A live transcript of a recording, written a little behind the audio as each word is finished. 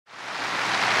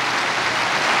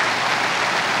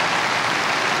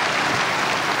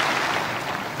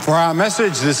For our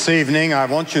message this evening, I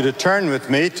want you to turn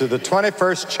with me to the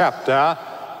 21st chapter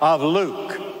of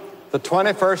Luke. The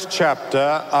 21st chapter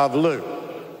of Luke.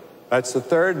 That's the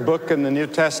third book in the New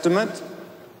Testament,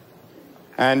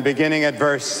 and beginning at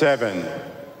verse 7.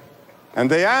 And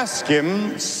they asked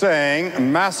him,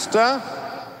 saying, Master,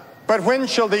 but when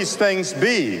shall these things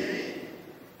be?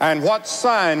 And what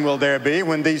sign will there be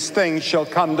when these things shall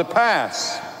come to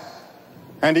pass?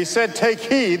 And he said, Take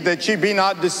heed that ye be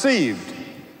not deceived.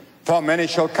 For many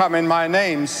shall come in my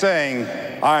name, saying,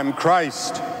 I am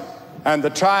Christ, and the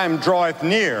time draweth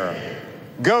near.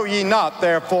 Go ye not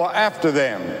therefore after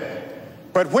them.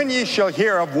 But when ye shall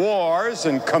hear of wars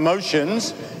and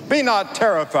commotions, be not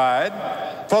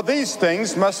terrified, for these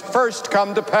things must first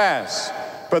come to pass,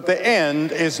 but the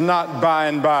end is not by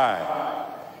and by.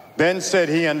 Then said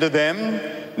he unto them,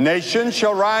 Nation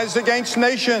shall rise against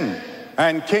nation,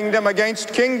 and kingdom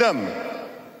against kingdom.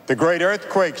 The great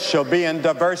earthquakes shall be in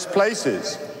diverse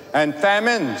places, and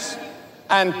famines,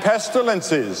 and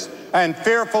pestilences, and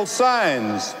fearful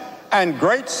signs, and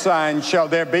great signs shall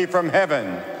there be from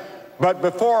heaven. But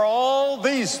before all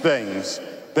these things,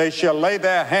 they shall lay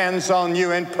their hands on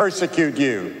you and persecute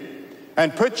you,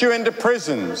 and put you into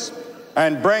prisons,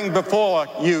 and bring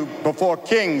before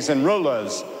kings and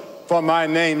rulers for my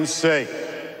name's sake.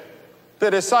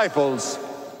 The disciples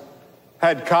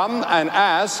had come and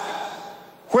asked,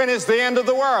 when is the end of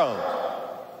the world?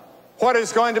 What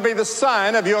is going to be the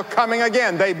sign of your coming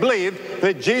again? They believed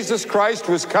that Jesus Christ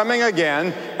was coming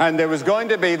again, and there was going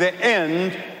to be the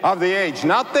end of the age.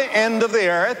 Not the end of the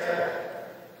earth,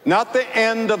 not the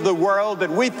end of the world that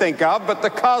we think of, but the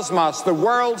cosmos, the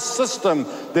world system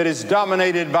that is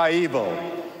dominated by evil.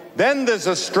 Then there's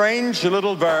a strange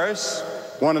little verse,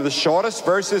 one of the shortest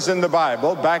verses in the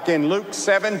Bible, back in Luke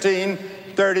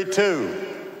 17:32.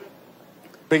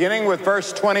 Beginning with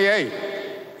verse 28,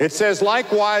 it says,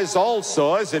 Likewise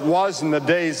also as it was in the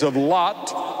days of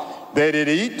Lot, they did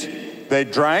eat, they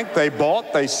drank, they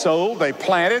bought, they sold, they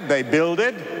planted, they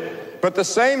builded. But the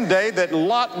same day that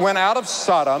Lot went out of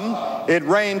Sodom, it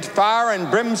rained fire and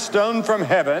brimstone from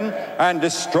heaven and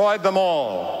destroyed them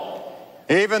all.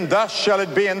 Even thus shall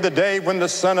it be in the day when the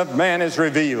Son of Man is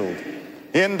revealed.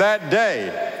 In that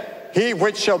day, he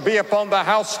which shall be upon the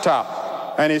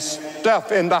housetop and his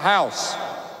stuff in the house,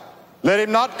 let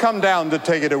him not come down to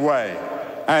take it away,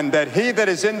 and that he that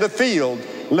is in the field,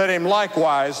 let him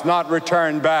likewise not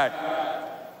return back.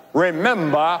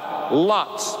 Remember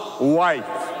Lot's wife.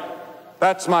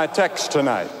 That's my text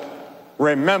tonight.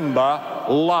 Remember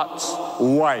Lot's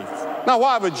wife. Now,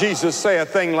 why would Jesus say a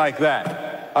thing like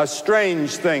that? A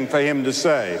strange thing for him to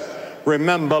say.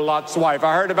 Remember Lot's wife.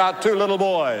 I heard about two little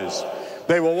boys.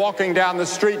 They were walking down the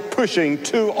street pushing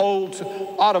two old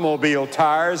automobile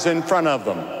tires in front of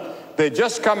them. They'd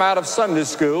just come out of Sunday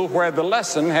school where the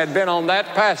lesson had been on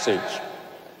that passage.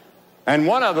 And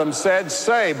one of them said,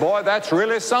 Say, boy, that's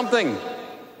really something.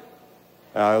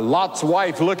 Lot's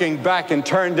wife looking back and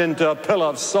turned into a pillar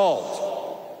of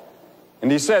salt.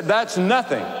 And he said, That's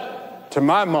nothing to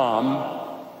my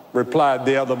mom, replied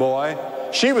the other boy.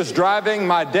 She was driving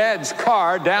my dad's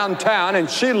car downtown, and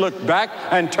she looked back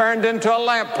and turned into a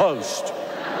lamppost.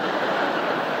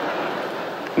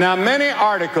 Now, many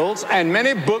articles and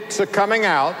many books are coming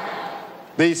out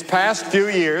these past few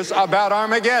years about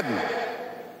Armageddon,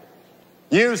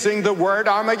 using the word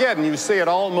Armageddon. You see it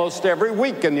almost every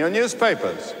week in your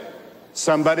newspapers.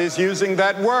 Somebody's using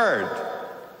that word.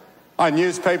 A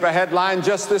newspaper headline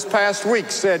just this past week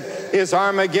said, Is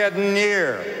Armageddon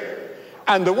near?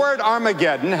 And the word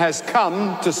Armageddon has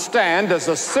come to stand as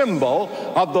a symbol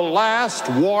of the last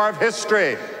war of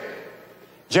history.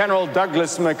 General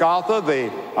Douglas MacArthur, the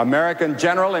American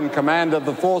general in command of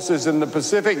the forces in the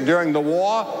Pacific during the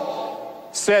war,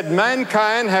 said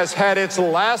mankind has had its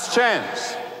last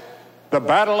chance. The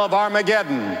Battle of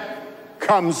Armageddon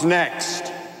comes next.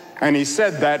 And he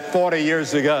said that 40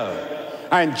 years ago.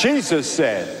 And Jesus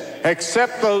said,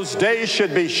 Except those days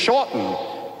should be shortened,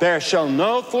 there shall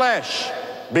no flesh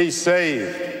be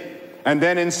saved. And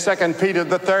then in 2 Peter,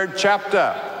 the 3rd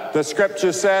chapter, the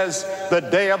scripture says, The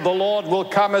day of the Lord will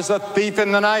come as a thief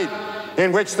in the night,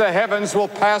 in which the heavens will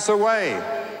pass away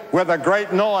with a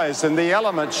great noise, and the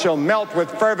elements shall melt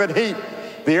with fervent heat.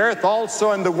 The earth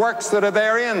also and the works that are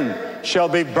therein shall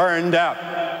be burned up.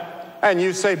 And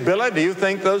you say, Billy, do you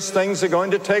think those things are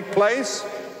going to take place?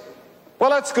 Well,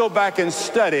 let's go back and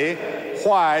study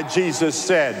why Jesus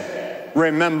said,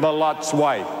 Remember Lot's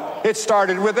wife. It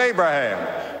started with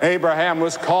Abraham. Abraham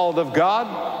was called of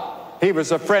God. He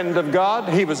was a friend of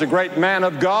God. He was a great man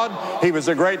of God. He was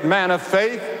a great man of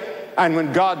faith. And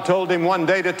when God told him one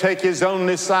day to take his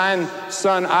only son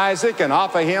Isaac and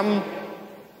offer him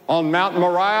On Mount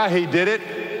Moriah, he did it,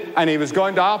 and he was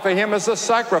going to offer him as a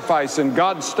sacrifice, and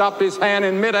God stopped his hand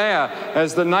in midair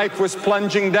as the knife was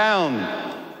plunging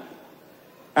down.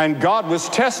 And God was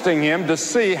testing him to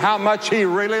see how much he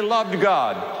really loved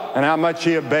God and how much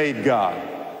he obeyed God.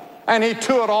 And he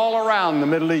toured all around the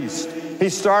Middle East. He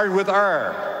started with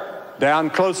Ur,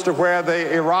 down close to where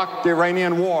the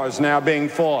Iraq-Iranian war is now being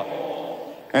fought.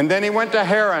 And then he went to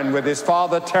Haran with his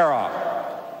father Terah.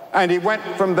 And he went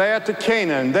from there to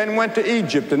Canaan, then went to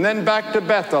Egypt, and then back to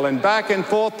Bethel, and back and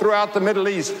forth throughout the Middle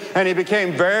East. And he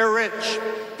became very rich.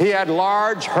 He had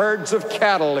large herds of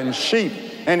cattle and sheep,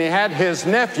 and he had his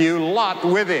nephew Lot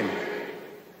with him.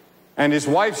 And his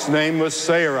wife's name was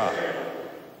Sarah.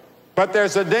 But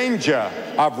there's a danger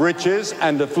of riches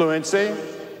and affluency.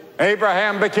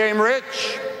 Abraham became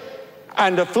rich,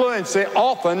 and affluency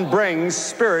often brings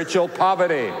spiritual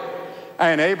poverty.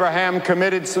 And Abraham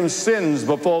committed some sins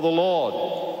before the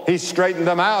Lord. He straightened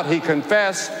them out, he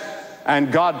confessed,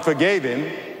 and God forgave him.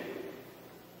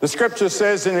 The scripture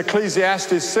says in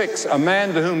Ecclesiastes 6, a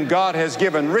man to whom God has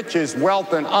given riches,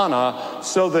 wealth, and honor,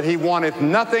 so that he wanteth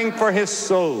nothing for his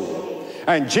soul.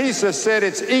 And Jesus said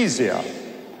it's easier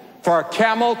for a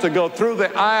camel to go through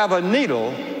the eye of a needle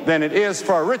than it is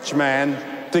for a rich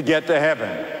man to get to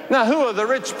heaven. Now, who are the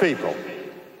rich people?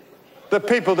 The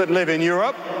people that live in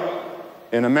Europe,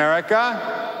 in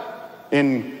America,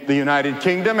 in the United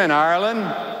Kingdom, in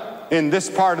Ireland, in this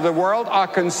part of the world, are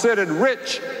considered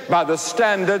rich by the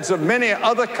standards of many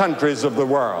other countries of the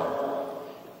world.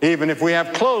 Even if we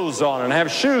have clothes on and have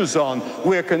shoes on,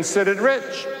 we're considered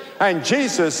rich. And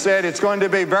Jesus said it's going to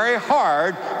be very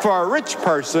hard for a rich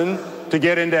person to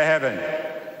get into heaven.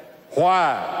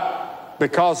 Why?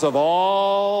 Because of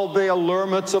all the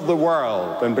allurements of the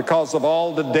world and because of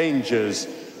all the dangers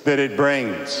that it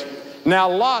brings.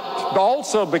 Now, Lot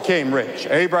also became rich.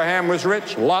 Abraham was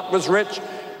rich, Lot was rich,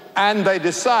 and they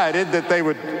decided that they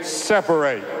would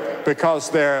separate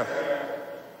because their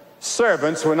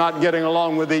servants were not getting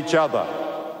along with each other.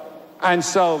 And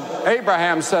so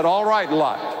Abraham said, all right,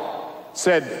 Lot,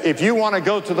 said, if you want to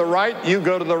go to the right, you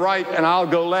go to the right and I'll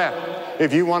go left.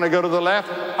 If you want to go to the left,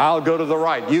 I'll go to the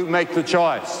right. You make the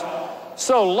choice.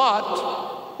 So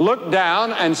Lot looked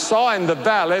down and saw in the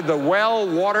valley the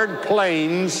well-watered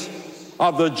plains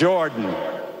of the Jordan.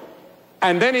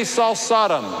 And then he saw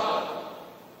Sodom.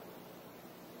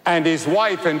 And his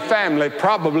wife and family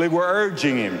probably were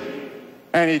urging him.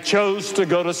 And he chose to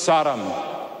go to Sodom.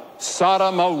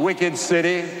 Sodom, a wicked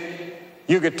city.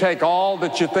 You could take all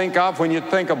that you think of when you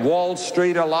think of Wall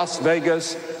Street or Las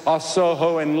Vegas or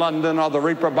Soho in London or the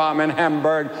Reeperbahn in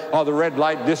Hamburg or the red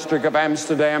light district of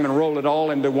Amsterdam and roll it all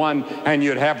into one, and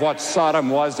you'd have what Sodom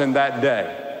was in that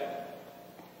day.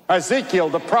 Ezekiel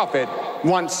the prophet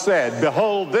once said,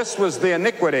 behold, this was the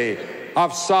iniquity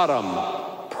of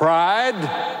Sodom.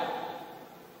 Pride.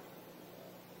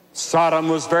 Sodom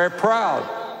was very proud.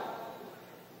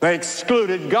 They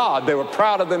excluded God. They were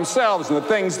proud of themselves and the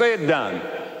things they had done.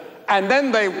 And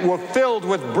then they were filled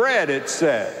with bread, it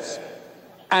says.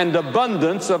 And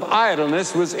abundance of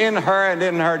idleness was in her and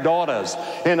in her daughters.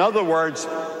 In other words,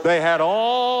 they had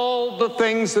all the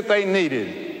things that they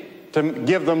needed to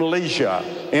give them leisure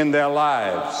in their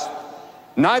lives.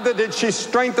 Neither did she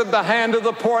strengthen the hand of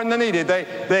the poor and the needy.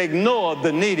 They ignored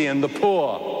the needy and the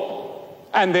poor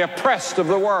and the oppressed of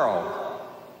the world.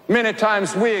 Many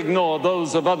times we ignore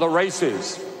those of other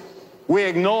races. We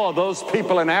ignore those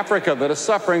people in Africa that are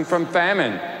suffering from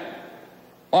famine.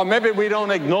 Or maybe we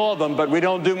don't ignore them, but we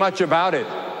don't do much about it.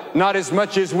 Not as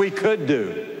much as we could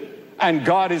do. And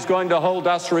God is going to hold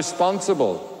us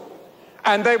responsible.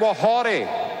 And they were haughty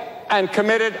and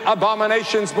committed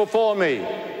abominations before me.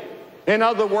 In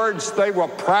other words, they were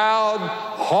proud,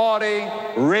 haughty,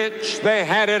 rich. They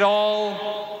had it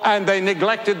all, and they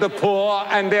neglected the poor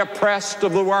and the oppressed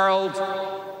of the world.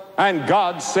 And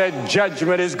God said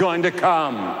judgment is going to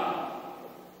come.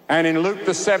 And in Luke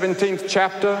the 17th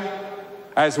chapter,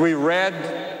 as we read,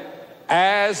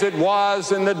 as it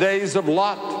was in the days of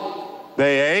Lot,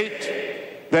 they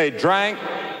ate, they drank,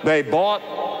 they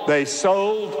bought, they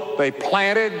sold, they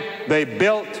planted, they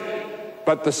built.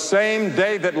 But the same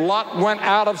day that Lot went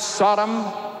out of Sodom,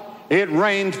 it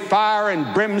rained fire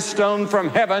and brimstone from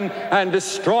heaven and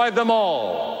destroyed them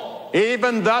all.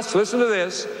 Even thus, listen to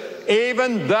this,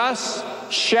 even thus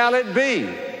shall it be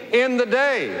in the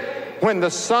day when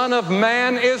the Son of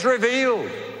Man is revealed.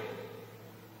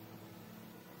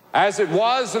 As it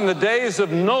was in the days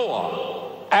of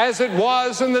Noah, as it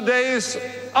was in the days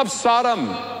of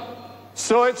Sodom,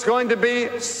 so it's going to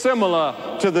be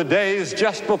similar to the days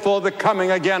just before the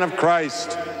coming again of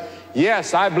Christ.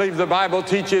 Yes, I believe the Bible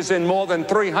teaches in more than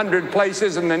 300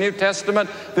 places in the New Testament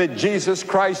that Jesus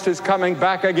Christ is coming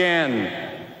back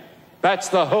again. That's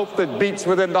the hope that beats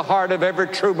within the heart of every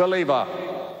true believer.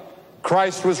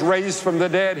 Christ was raised from the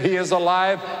dead. He is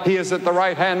alive. He is at the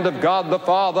right hand of God the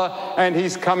Father, and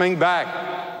He's coming back.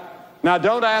 Now,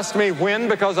 don't ask me when,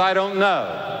 because I don't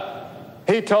know.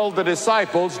 He told the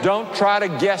disciples, don't try to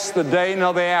guess the day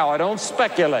nor the hour. Don't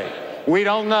speculate. We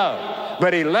don't know.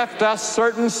 But He left us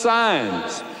certain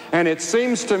signs. And it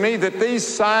seems to me that these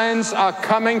signs are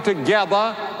coming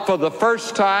together for the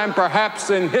first time, perhaps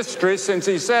in history, since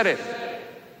He said it.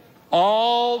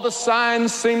 All the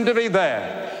signs seem to be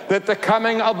there, that the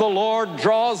coming of the Lord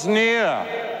draws near.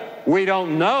 We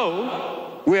don't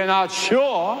know. We're not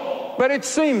sure, but it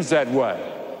seems that way.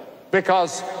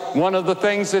 Because one of the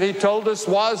things that He told us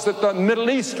was that the Middle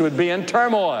East would be in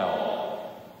turmoil.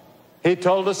 He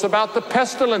told us about the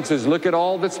pestilences. Look at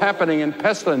all that's happening in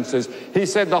pestilences. He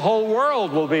said the whole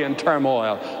world will be in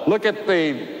turmoil. Look at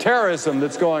the terrorism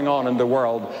that's going on in the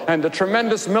world and the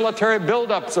tremendous military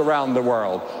buildups around the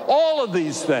world. All of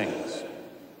these things,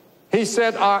 He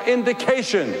said, are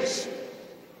indications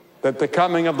that the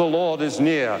coming of the Lord is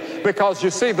near. Because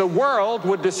you see, the world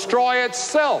would destroy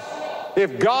itself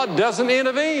if God doesn't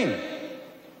intervene.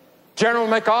 General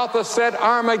MacArthur said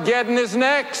Armageddon is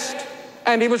next.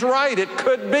 And he was right. It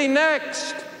could be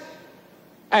next.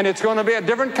 And it's going to be a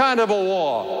different kind of a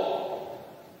war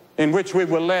in which we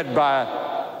were led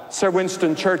by Sir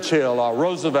Winston Churchill or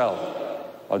Roosevelt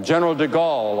or General de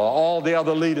Gaulle or all the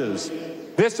other leaders.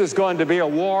 This is going to be a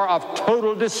war of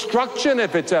total destruction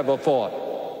if it's ever fought.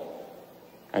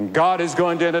 And God is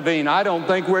going to intervene. I don't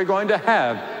think we're going to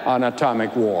have an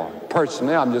atomic war.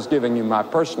 Personally, I'm just giving you my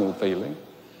personal feeling.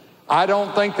 I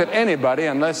don't think that anybody,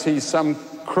 unless he's some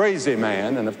crazy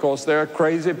man, and of course there are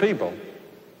crazy people.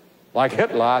 Like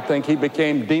Hitler, I think he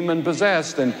became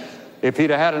demon-possessed, and if he'd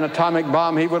have had an atomic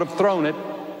bomb, he would have thrown it.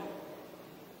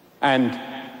 And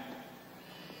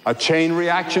a chain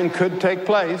reaction could take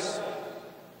place.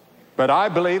 But I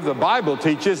believe the Bible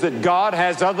teaches that God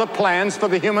has other plans for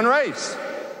the human race.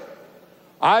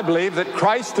 I believe that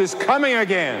Christ is coming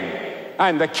again,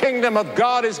 and the kingdom of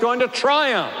God is going to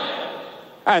triumph.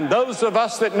 And those of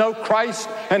us that know Christ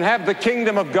and have the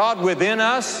kingdom of God within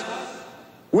us,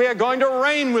 we are going to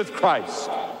reign with Christ.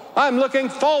 I'm looking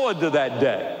forward to that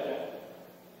day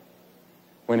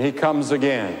when He comes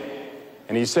again.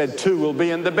 And He said 2 will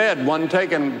be in the bed, one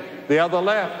taking the other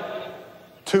left.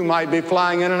 2 might be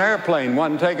flying in an airplane,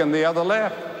 one taking the other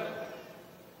left.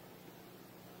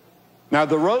 Now,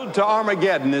 the road to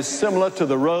Armageddon is similar to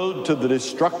the road to the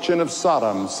destruction of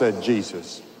Sodom, said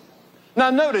Jesus. Now,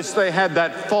 notice they had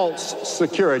that false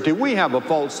security. We have a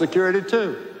false security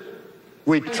too.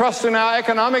 We trust in our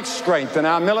economic strength and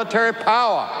our military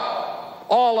power.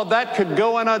 All of that could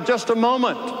go in just a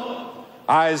moment.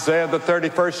 Isaiah, the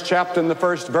 31st chapter and the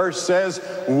first verse says,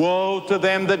 woe to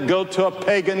them that go to a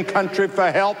pagan country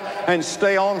for help and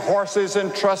stay on horses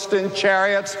and trust in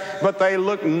chariots, but they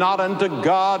look not unto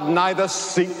God, neither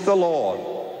seek the Lord.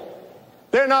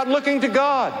 They're not looking to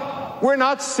God. We're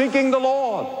not seeking the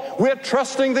Lord. We're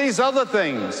trusting these other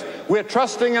things. We're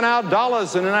trusting in our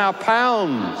dollars and in our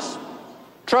pounds,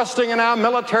 trusting in our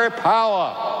military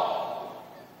power.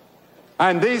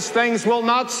 And these things will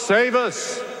not save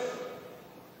us.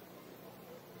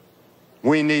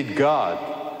 We need God.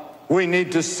 We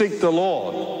need to seek the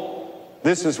Lord.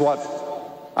 This is what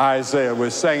Isaiah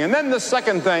was saying. And then the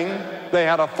second thing, they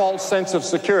had a false sense of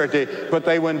security, but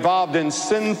they were involved in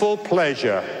sinful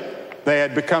pleasure. They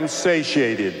had become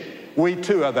satiated. We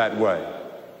too are that way.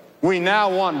 We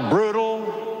now want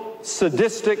brutal,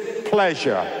 sadistic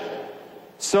pleasure.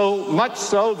 So much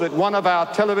so that one of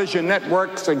our television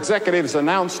network's executives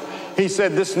announced, he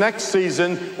said, this next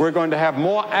season we're going to have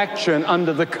more action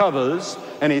under the covers,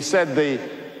 and he said the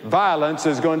violence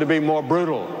is going to be more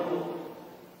brutal.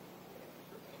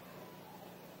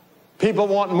 People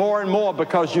want more and more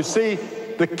because, you see,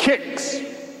 the kicks,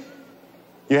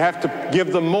 you have to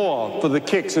give them more for the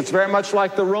kicks. It's very much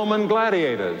like the Roman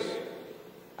gladiators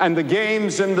and the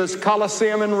games in this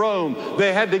Colosseum in Rome.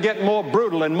 They had to get more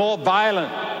brutal and more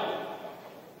violent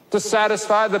to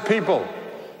satisfy the people.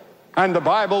 And the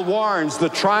Bible warns, the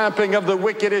triumphing of the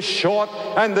wicked is short,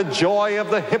 and the joy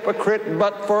of the hypocrite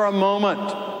but for a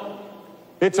moment.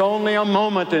 It's only a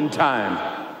moment in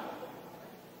time.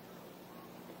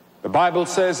 The Bible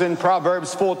says in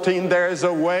Proverbs 14, there is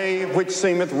a way which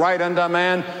seemeth right unto a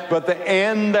man, but the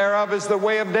end thereof is the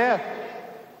way of death.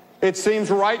 It seems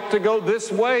right to go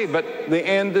this way, but the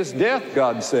end is death,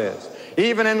 God says.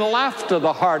 Even in laughter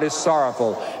the heart is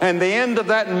sorrowful, and the end of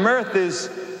that mirth is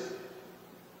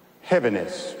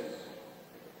heaviness.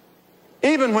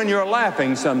 Even when you're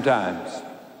laughing sometimes,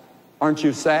 aren't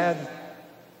you sad?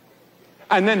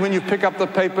 And then when you pick up the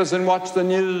papers and watch the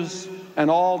news and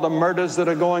all the murders that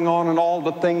are going on and all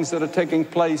the things that are taking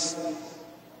place,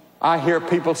 I hear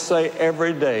people say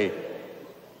every day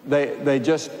they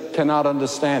just cannot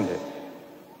understand it.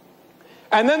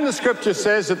 And then the scripture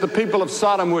says that the people of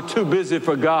Sodom were too busy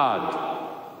for God.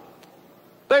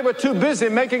 They were too busy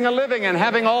making a living and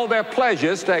having all their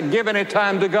pleasures to give any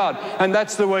time to God. And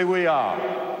that's the way we are.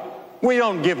 We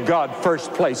don't give God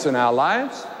first place in our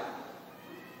lives.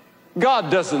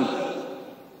 God doesn't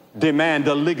demand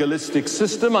a legalistic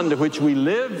system under which we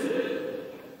live,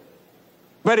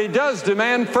 but He does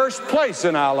demand first place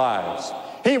in our lives.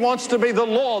 He wants to be the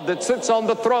Lord that sits on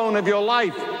the throne of your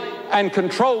life and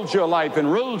controls your life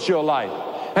and rules your life.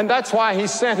 And that's why He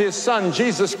sent His Son,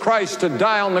 Jesus Christ, to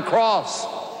die on the cross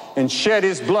and shed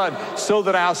His blood so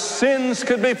that our sins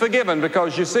could be forgiven.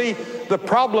 Because you see, the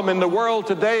problem in the world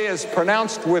today is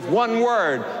pronounced with one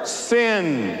word: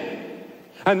 sin.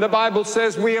 And the Bible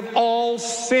says we have all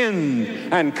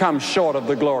sinned and come short of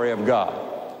the glory of God.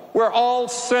 We're all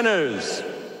sinners.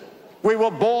 We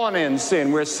were born in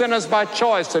sin. We're sinners by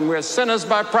choice and we're sinners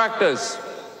by practice.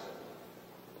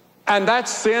 And that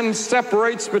sin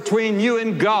separates between you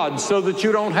and God so that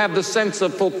you don't have the sense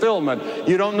of fulfillment.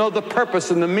 You don't know the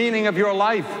purpose and the meaning of your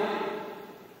life.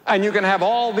 And you can have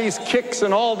all these kicks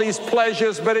and all these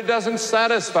pleasures, but it doesn't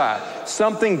satisfy.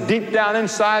 Something deep down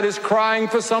inside is crying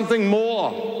for something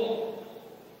more.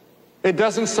 It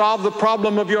doesn't solve the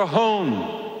problem of your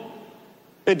home.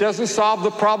 It doesn't solve the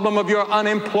problem of your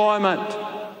unemployment.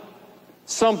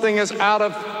 Something is out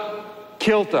of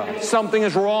kilter. Something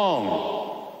is wrong.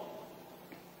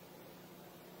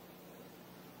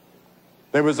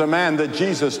 There was a man that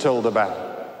Jesus told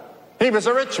about. He was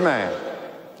a rich man.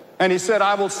 And he said,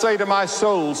 I will say to my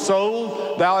soul,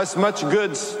 soul, thou hast much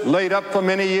goods laid up for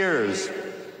many years.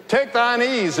 Take thine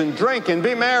ease and drink and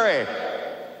be merry.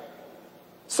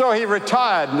 So he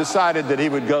retired and decided that he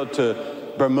would go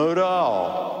to Bermuda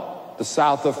or the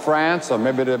south of France or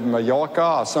maybe to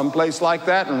Mallorca or someplace like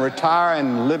that and retire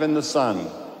and live in the sun.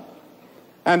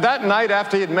 And that night,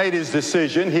 after he had made his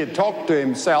decision, he had talked to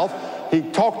himself. He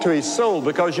talked to his soul,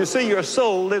 because you see, your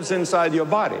soul lives inside your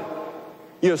body.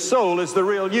 Your soul is the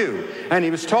real you. And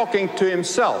he was talking to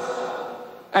himself.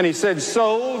 And he said,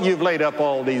 soul, you've laid up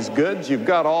all these goods. You've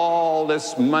got all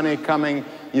this money coming.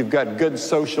 You've got good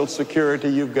social security.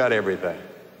 You've got everything.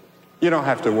 You don't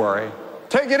have to worry.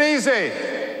 Take it easy.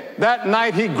 That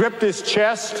night he gripped his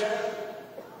chest.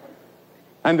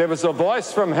 And there was a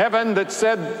voice from heaven that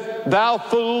said, thou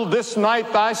fool, this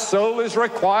night thy soul is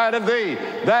required of thee.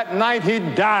 That night he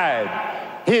died.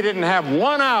 He didn't have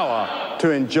 1 hour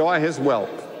to enjoy his wealth.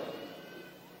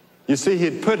 You see,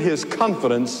 he'd put his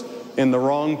confidence in the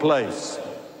wrong place.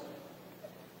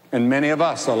 And many of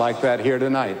us are like that here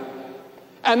tonight.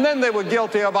 And then they were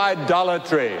guilty of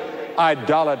idolatry.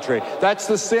 Idolatry. That's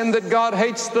the sin that God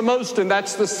hates the most, and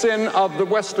that's the sin of the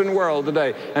Western world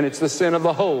today. And it's the sin of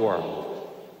the whole world.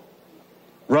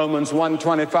 Romans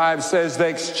 1:25 says they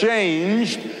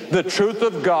exchanged the truth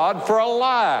of God for a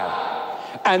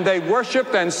lie, and they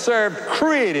worshiped and served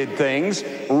created things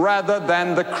rather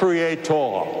than the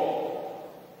Creator.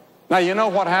 Now, you know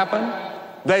what happened?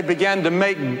 They began to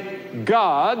make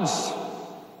gods,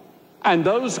 and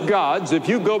those gods, if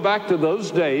you go back to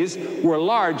those days, were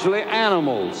largely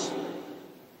animals.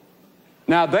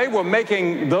 Now, they were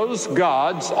making those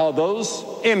gods or those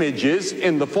images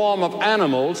in the form of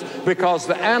animals because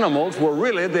the animals were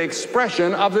really the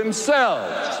expression of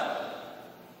themselves.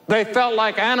 They felt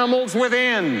like animals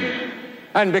within.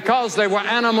 And because they were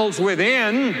animals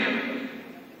within,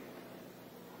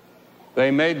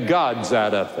 they made gods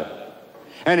out of them.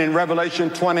 And in Revelation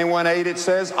 21:8 it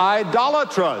says,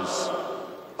 idolaters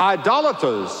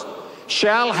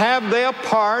shall have their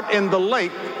part in the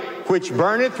lake which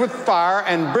burneth with fire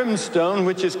and brimstone,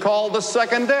 which is called the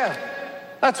second death.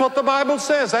 That's what the Bible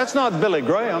says. That's not Billy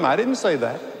Graham. I didn't say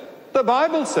that. The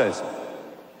Bible says it.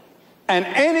 And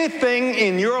anything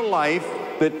in your life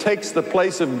that takes the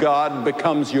place of God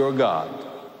becomes your God.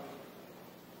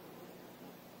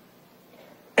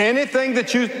 Anything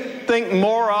that you think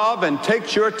more of and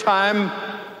takes your time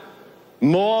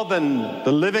more than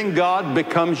the living God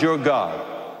becomes your God.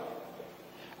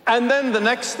 And then the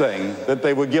next thing that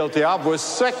they were guilty of was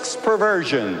sex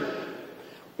perversion.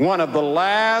 One of the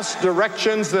last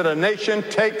directions that a nation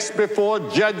takes before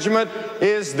judgment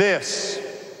is this,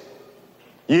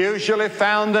 usually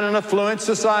found in an affluent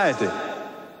society.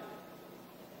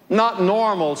 Not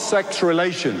normal sex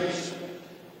relations,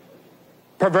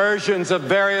 perversions of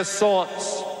various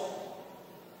sorts,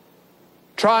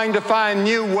 trying to find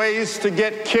new ways to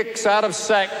get kicks out of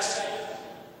sex.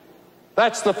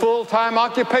 That's the full-time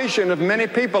occupation of many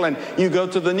people. And you go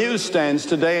to the newsstands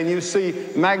today and you see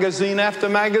magazine after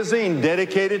magazine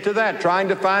dedicated to that, trying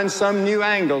to find some new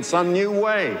angle, some new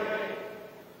way.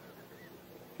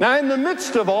 Now, in the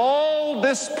midst of all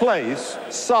this place,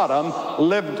 Sodom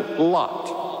lived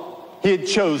Lot. He had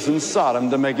chosen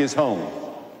Sodom to make his home.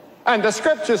 And the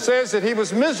scripture says that he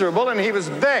was miserable and he was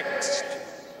vexed.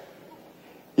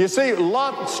 You see,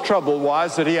 Lot's trouble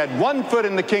was that he had one foot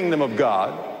in the kingdom of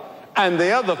God and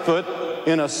the other foot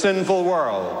in a sinful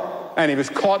world. And he was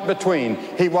caught between.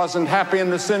 He wasn't happy in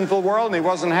the sinful world and he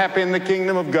wasn't happy in the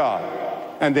kingdom of God.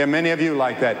 And there are many of you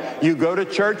like that. You go to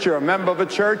church, you're a member of a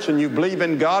church, and you believe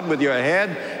in God with your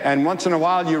head, and once in a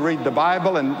while you read the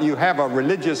Bible and you have a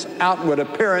religious outward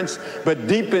appearance, but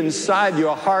deep inside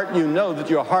your heart you know that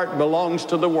your heart belongs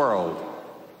to the world.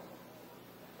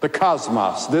 The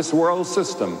cosmos, this world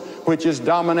system, which is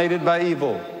dominated by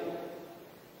evil.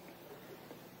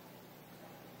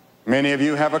 Many of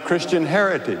you have a Christian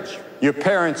heritage. Your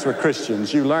parents were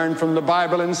Christians. You learned from the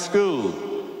Bible in school.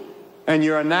 And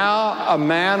you're now a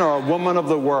man or a woman of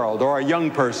the world or a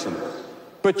young person.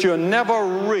 But you're never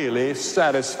really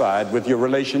satisfied with your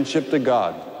relationship to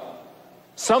God.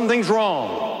 Something's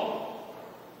wrong.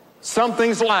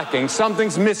 Something's lacking.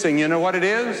 Something's missing. You know what it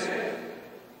is?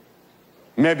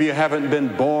 Maybe you haven't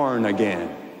been born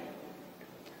again.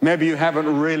 Maybe you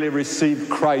haven't really received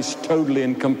Christ totally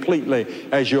and completely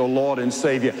as your Lord and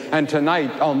Savior. And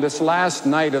tonight, on this last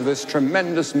night of this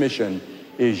tremendous mission,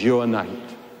 is your night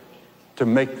to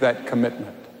make that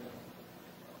commitment.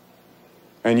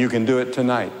 And you can do it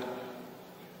tonight.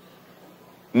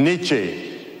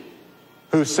 Nietzsche,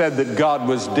 who said that God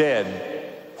was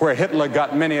dead, where Hitler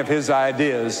got many of his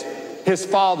ideas, his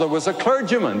father was a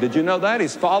clergyman. Did you know that?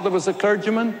 His father was a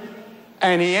clergyman,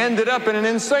 and he ended up in an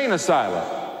insane asylum.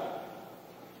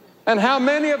 And how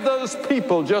many of those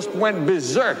people just went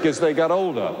berserk as they got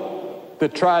older,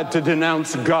 that tried to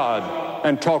denounce God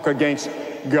and talk against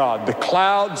God? The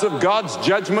clouds of God's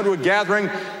judgment were gathering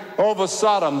over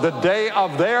Sodom. The day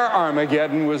of their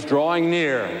Armageddon was drawing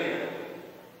near.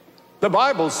 The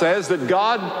Bible says that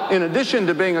God, in addition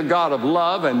to being a God of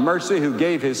love and mercy who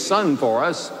gave his Son for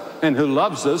us and who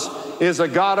loves us, is a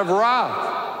God of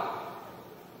wrath.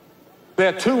 There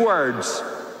are two words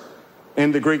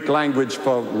in the Greek language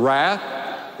for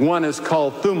wrath. One is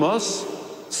called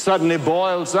thumos, suddenly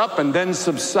boils up and then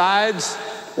subsides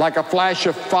like a flash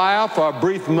of fire for a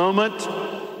brief moment,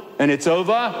 and it's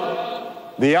over.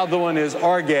 The other one is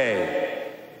orge.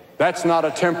 That's not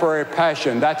a temporary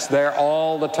passion. That's there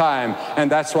all the time,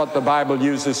 and that's what the Bible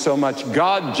uses so much.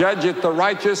 God judgeth the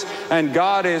righteous, and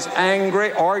God is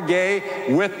angry, orge,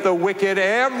 with the wicked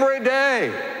every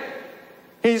day.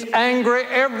 He's angry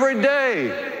every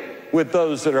day with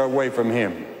those that are away from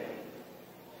him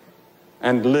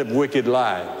and live wicked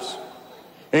lives.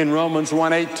 In Romans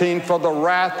 1:18, for the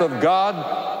wrath of God,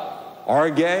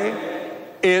 orge,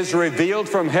 is revealed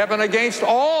from heaven against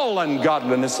all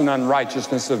ungodliness and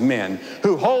unrighteousness of men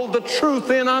who hold the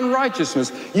truth in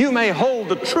unrighteousness. You may hold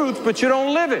the truth, but you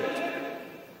don't live it.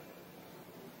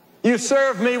 You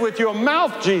serve me with your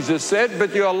mouth, Jesus said,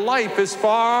 but your life is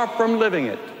far from living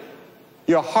it.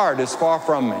 Your heart is far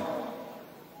from me.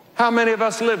 How many of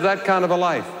us live that kind of a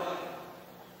life?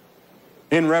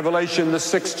 In Revelation, the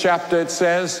 6th chapter, it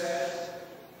says,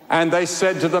 and they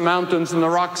said to the mountains and the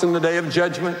rocks in the day of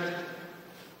judgment,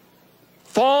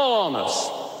 fall on us,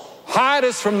 hide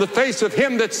us from the face of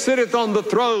him that sitteth on the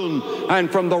throne and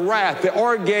from the wrath, the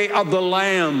orge of the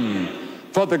Lamb.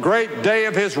 For the great day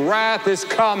of his wrath is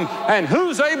come, and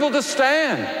who's able to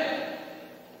stand?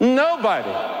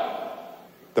 Nobody.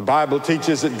 The Bible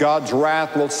teaches that God's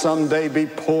wrath will someday be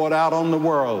poured out on the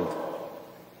world.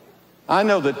 I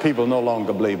know that people no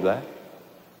longer believe that.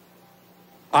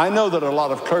 I know that a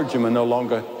lot of clergymen no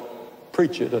longer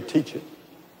preach it or teach it.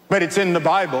 But it's in the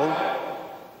Bible,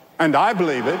 and I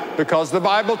believe it because the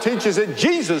Bible teaches it.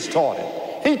 Jesus taught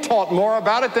it. He taught more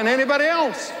about it than anybody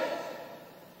else.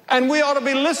 And we ought to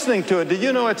be listening to it. Do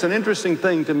you know, it's an interesting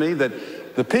thing to me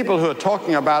that the people who are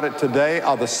talking about it today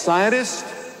are the scientists,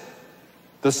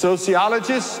 the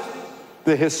sociologists,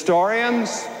 the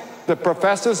historians, the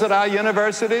professors at our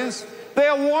universities.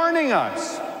 They're warning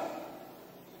us,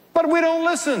 but we don't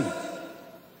listen.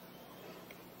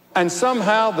 And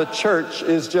somehow the church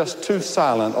is just too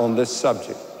silent on this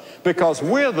subject because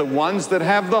we're the ones that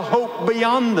have the hope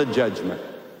beyond the judgment.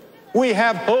 We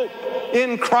have hope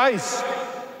in Christ.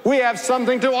 We have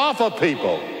something to offer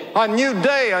people. A new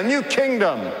day, a new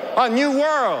kingdom, a new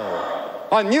world.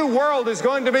 A new world is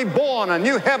going to be born, a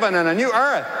new heaven and a new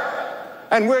earth.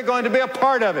 And we're going to be a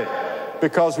part of it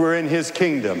because we're in his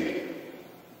kingdom.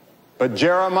 But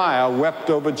Jeremiah wept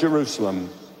over Jerusalem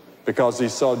because he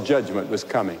saw judgment was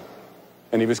coming.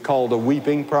 And he was called a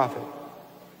weeping prophet.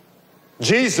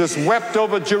 Jesus wept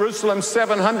over Jerusalem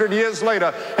 700 years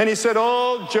later, and he said,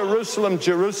 "Oh, Jerusalem,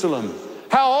 Jerusalem,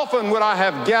 how often would I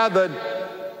have gathered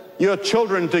your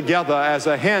children together as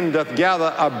a hen doth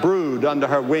gather a brood under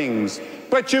her wings.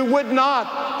 But you would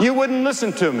not. You wouldn't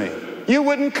listen to me. You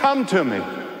wouldn't come to me.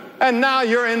 And now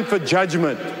you're in for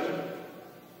judgment."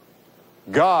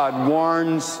 God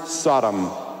warns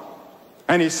Sodom,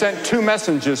 and he sent 2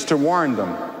 messengers to warn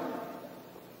them.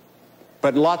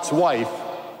 But Lot's wife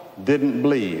didn't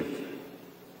believe,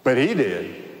 but he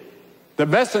did. The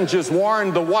messengers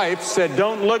warned the wife, said,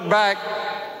 "Don't look back."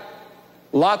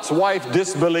 Lot's wife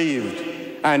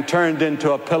disbelieved and turned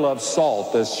into a pillar of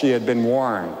salt as she had been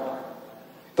warned.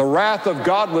 The wrath of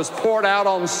God was poured out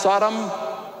on Sodom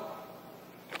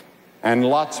and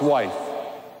Lot's wife.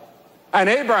 And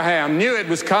Abraham knew it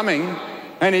was coming,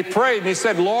 and he prayed and he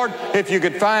said, "Lord, if you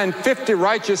could find 50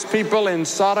 righteous people in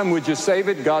Sodom, would you save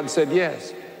it?" God said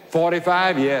yes.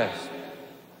 45, yes.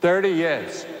 30,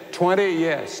 yes. 20,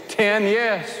 yes. 10,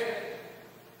 yes.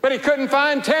 But he couldn't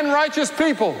find 10 righteous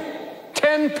people.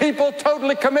 10 people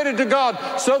totally committed to God.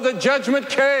 So the judgment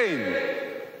came.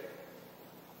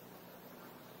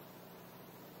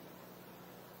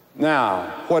 Now,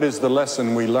 what is the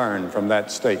lesson we learn from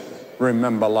that statement?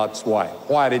 Remember Lot's wife.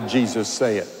 Why did Jesus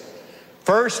say it?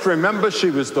 First, remember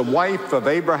she was the wife of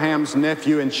Abraham's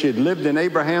nephew, and she had lived in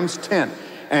Abraham's tent.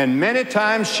 And many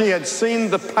times she had seen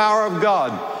the power of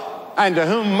God. And to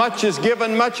whom much is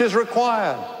given, much is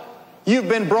required. You've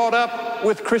been brought up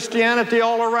with Christianity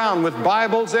all around, with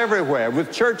Bibles everywhere,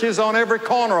 with churches on every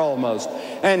corner almost.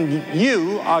 And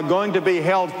you are going to be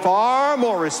held far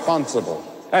more responsible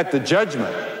at the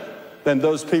judgment than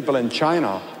those people in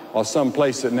China or some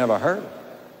place that never heard.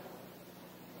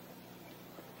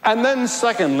 And then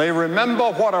secondly, remember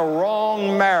what a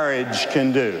wrong marriage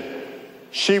can do.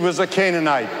 She was a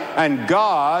Canaanite, and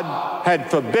God had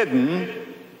forbidden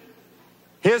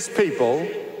his people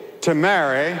to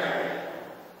marry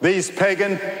these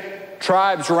pagan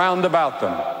tribes round about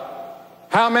them.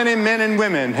 How many men and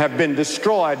women have been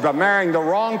destroyed by marrying the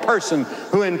wrong person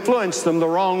who influenced them the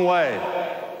wrong way?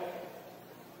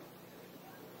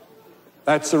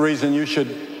 That's the reason you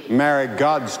should marry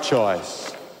God's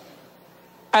choice.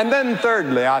 And then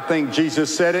thirdly, I think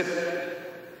Jesus said it,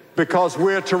 because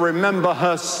we're to remember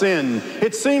her sin.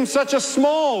 It seems such a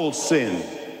small sin,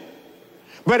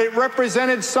 but it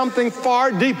represented something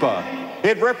far deeper.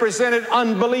 It represented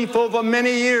unbelief over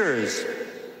many years.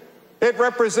 It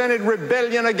represented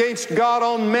rebellion against God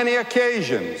on many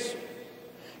occasions.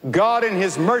 God in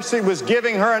his mercy was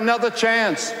giving her another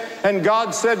chance, and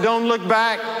God said, "Don't look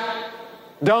back.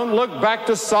 Don't look back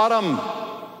to Sodom.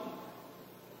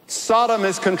 Sodom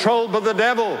is controlled by the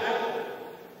devil.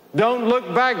 Don't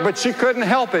look back." But she couldn't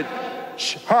help it.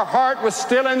 Her heart was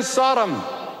still in Sodom.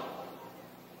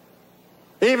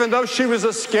 Even though she was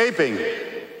escaping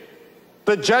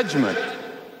the judgment,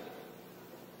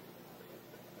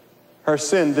 her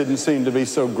sin didn't seem to be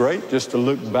so great just to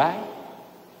look back.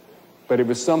 But it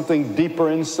was something deeper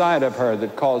inside of her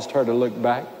that caused her to look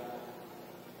back.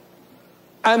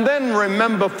 And then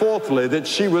remember, fourthly, that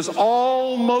she was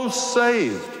almost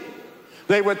saved.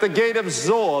 They were at the gate of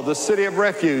Zoar, the city of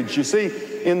refuge. You see,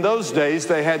 in those days,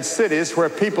 they had cities where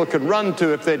people could run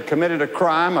to if they'd committed a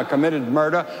crime or committed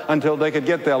murder, until they could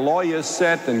get their lawyers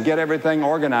set and get everything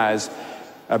organized,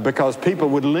 because people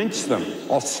would lynch them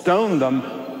or stone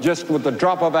them just with the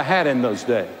drop of a hat in those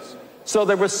days. So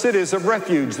there were cities of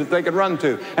refuge that they could run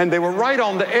to. And they were right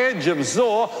on the edge of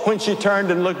Zoar when she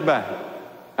turned and looked back.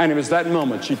 And it was that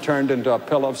moment she turned into a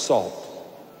pillar of salt.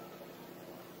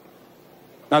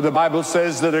 Now, the Bible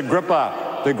says that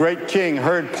Agrippa, the great king,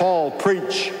 heard Paul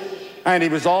preach, and he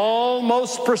was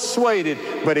almost persuaded,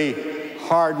 but he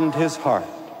hardened his heart.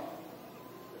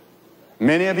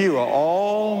 Many of you are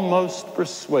almost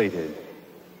persuaded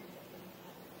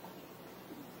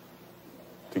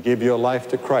to give your life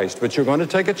to Christ, but you're going to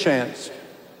take a chance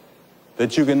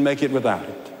that you can make it without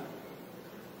it.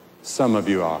 Some of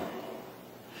you are.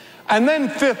 And then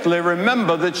fifthly,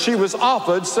 remember that she was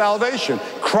offered salvation.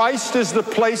 Christ is the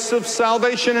place of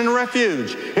salvation and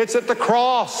refuge. It's at the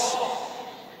cross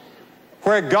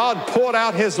where God poured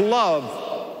out his love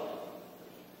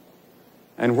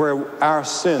and where our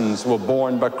sins were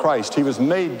borne by Christ. He was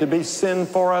made to be sin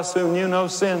for us who knew no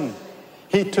sin.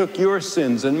 He took your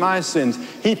sins and my sins.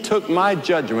 He took my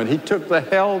judgment. He took the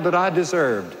hell that I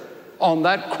deserved on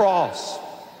that cross.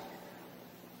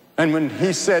 And when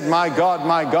he said, my God,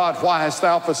 why hast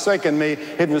thou forsaken me?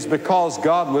 It was because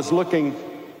God was looking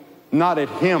not at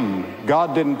him.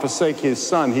 God didn't forsake his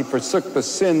son. He forsook the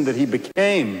sin that he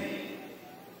became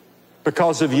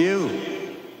because of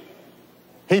you.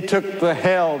 He took the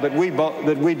hell that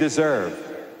we deserve.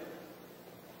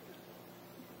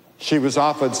 She was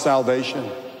offered salvation.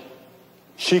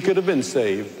 She could have been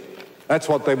saved. That's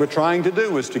what they were trying to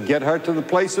do, was to get her to the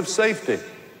place of safety.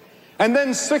 And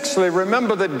then sixthly,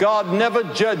 remember that God never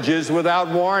judges without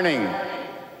warning.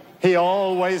 He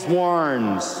always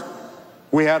warns.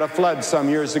 We had a flood some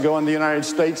years ago in the United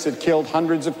States that killed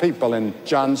hundreds of people in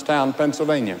Johnstown,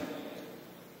 Pennsylvania.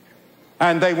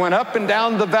 And they went up and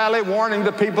down the valley warning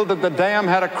the people that the dam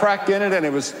had a crack in it and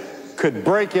it could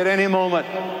break at any moment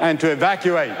and to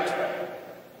evacuate.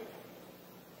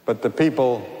 But the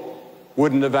people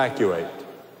wouldn't evacuate.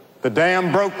 The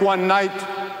dam broke one night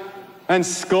and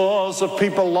scores of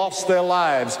people lost their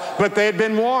lives, but they had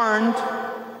been warned.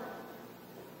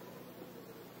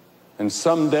 And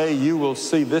someday you will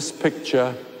see this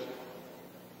picture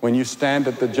when you stand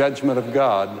at the judgment of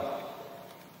God,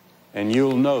 and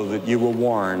you'll know that you were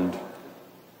warned,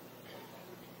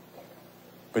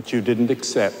 but you didn't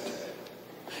accept.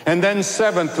 And then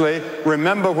seventhly,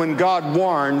 remember when God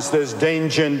warns, there's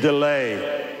danger and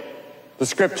delay. The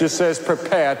scripture says,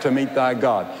 prepare to meet thy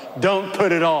God. Don't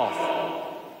put it off.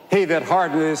 He that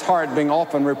hardeneth his heart, being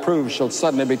often reproved, shall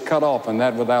suddenly be cut off, and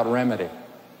that without remedy.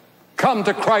 Come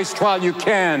to Christ while you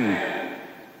can.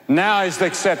 Now is the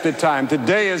accepted time.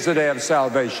 Today is the day of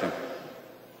salvation.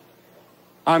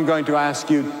 I'm going to ask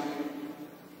you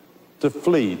to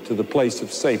flee to the place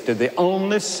of safety. The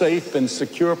only safe and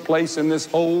secure place in this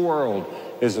whole world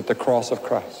is at the cross of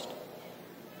Christ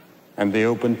and the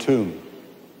open tomb.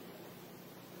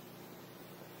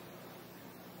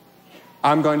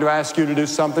 I'm going to ask you to do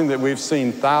something that we've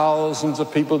seen thousands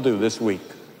of people do this week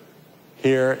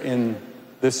here in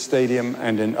this stadium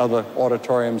and in other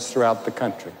auditoriums throughout the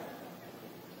country.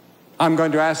 I'm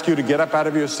going to ask you to get up out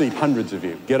of your seat, hundreds of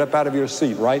you, get up out of your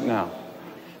seat right now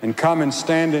and come and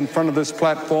stand in front of this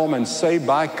platform and say,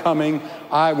 by coming,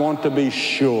 I want to be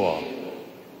sure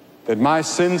that my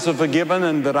sins are forgiven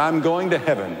and that I'm going to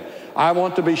heaven. I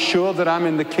want to be sure that I'm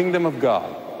in the kingdom of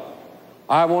God.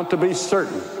 I want to be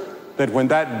certain that when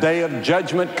that day of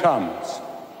judgment comes,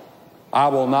 I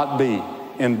will not be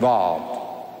involved.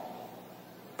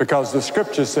 Because the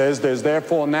scripture says there's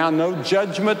therefore now no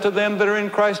judgment to them that are in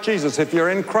Christ Jesus. If you're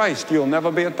in Christ, you'll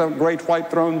never be at the great white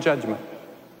throne judgment.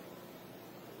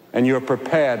 And you're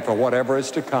prepared for whatever is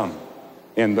to come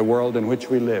in the world in which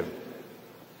we live.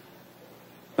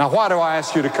 Now, why do I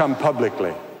ask you to come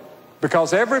publicly?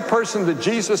 Because every person that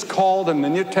Jesus called in the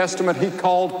New Testament, he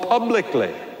called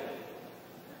publicly.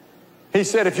 He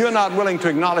said, if you're not willing to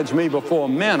acknowledge me before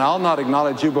men, I'll not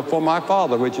acknowledge you before my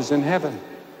Father which is in heaven.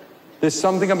 There's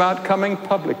something about coming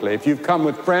publicly. If you've come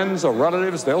with friends or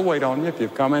relatives, they'll wait on you. If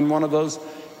you've come in one of those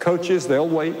coaches, they'll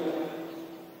wait.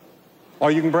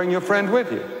 Or you can bring your friend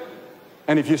with you.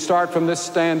 And if you start from this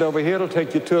stand over here, it'll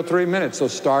take you 2 or 3 minutes, so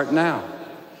start now.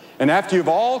 And after you've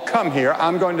all come here,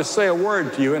 I'm going to say a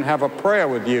word to you and have a prayer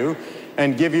with you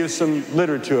and give you some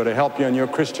literature to help you in your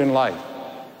Christian life.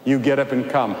 You get up and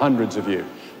come, hundreds of you.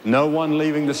 No one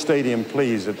leaving the stadium,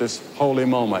 please, at this holy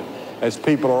moment, as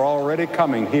people are already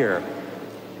coming here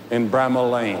in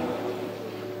Bramall Lane.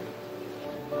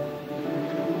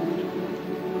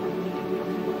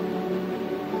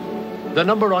 The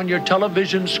number on your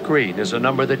television screen is a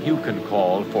number that you can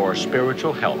call for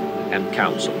spiritual help and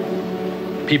counsel.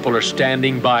 People are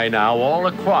standing by now all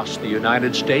across the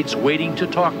United States waiting to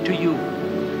talk to you.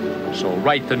 So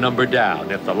write the number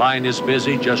down. If the line is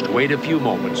busy, just wait a few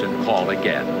moments and call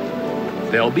again.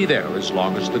 They'll be there as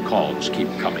long as the calls keep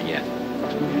coming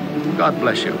in. God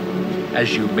bless you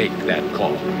as you make that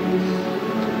call.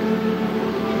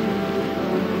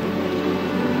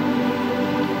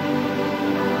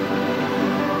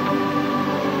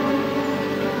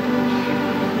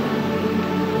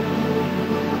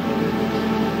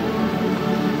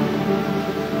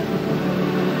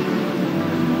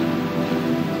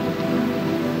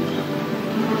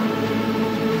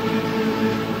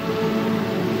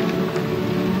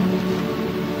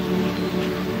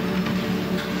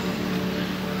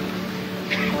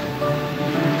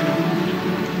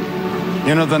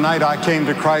 You know, the night I came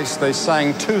to Christ, they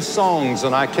sang 2 songs,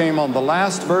 and I came on the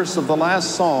last verse of the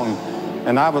last song,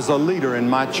 and I was a leader in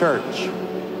my church,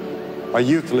 a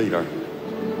youth leader.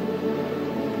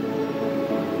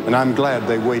 And I'm glad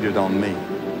they waited on me.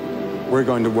 We're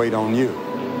going to wait on you.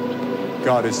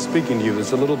 God is speaking to you.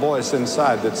 There's a little voice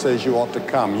inside that says you ought to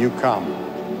come. You come.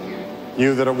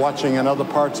 You that are watching in other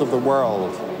parts of the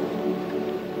world,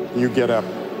 you get up.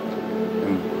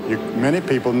 Many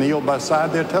people kneel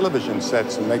beside their television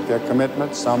sets and make their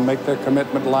commitment. Some make their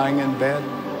commitment lying in bed.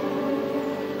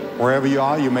 Wherever you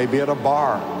are, you may be at a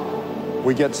bar.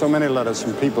 We get so many letters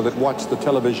from people that watch the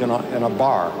television in a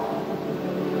bar,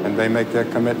 and they make their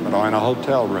commitment, or in a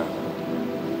hotel room.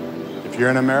 If you're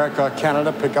in America or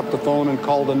Canada, pick up the phone and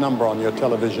call the number on your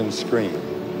television screen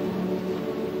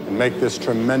and make this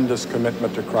tremendous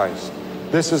commitment to Christ.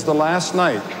 This is the last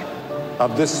night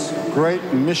of this great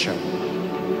mission.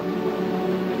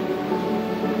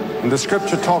 And the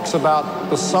scripture talks about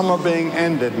the summer being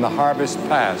ended and the harvest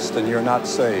past, and you're not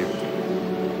saved.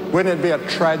 Wouldn't it be a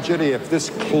tragedy if this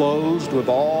closed with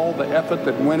all the effort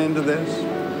that went into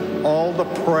this, all the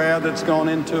prayer that's gone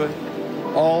into it,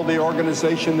 all the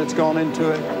organization that's gone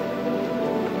into it,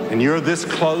 and you're this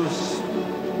close,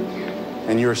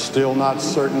 and you're still not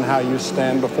certain how you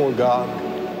stand before God?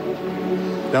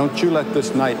 Don't you let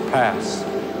this night pass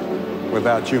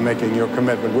without you making your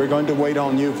commitment. We're going to wait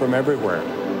on you from everywhere.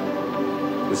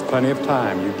 There's plenty of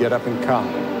time. You get up and come.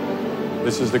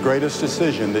 This is the greatest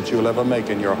decision that you'll ever make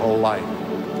in your whole life.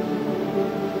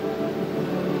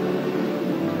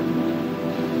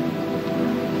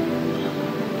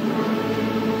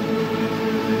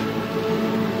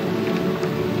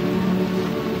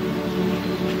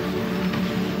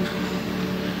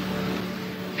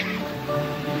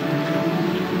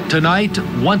 Tonight,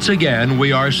 once again,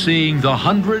 we are seeing the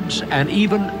hundreds and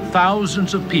even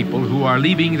thousands of people who are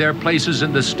leaving their places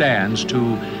in the stands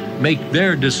to make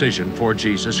their decision for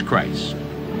Jesus Christ.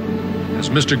 As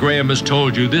Mr. Graham has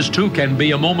told you, this too can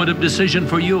be a moment of decision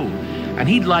for you, and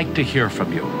he'd like to hear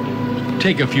from you.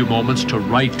 Take a few moments to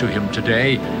write to him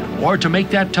today or to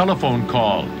make that telephone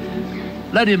call.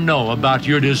 Let him know about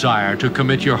your desire to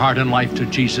commit your heart and life to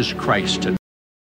Jesus Christ today.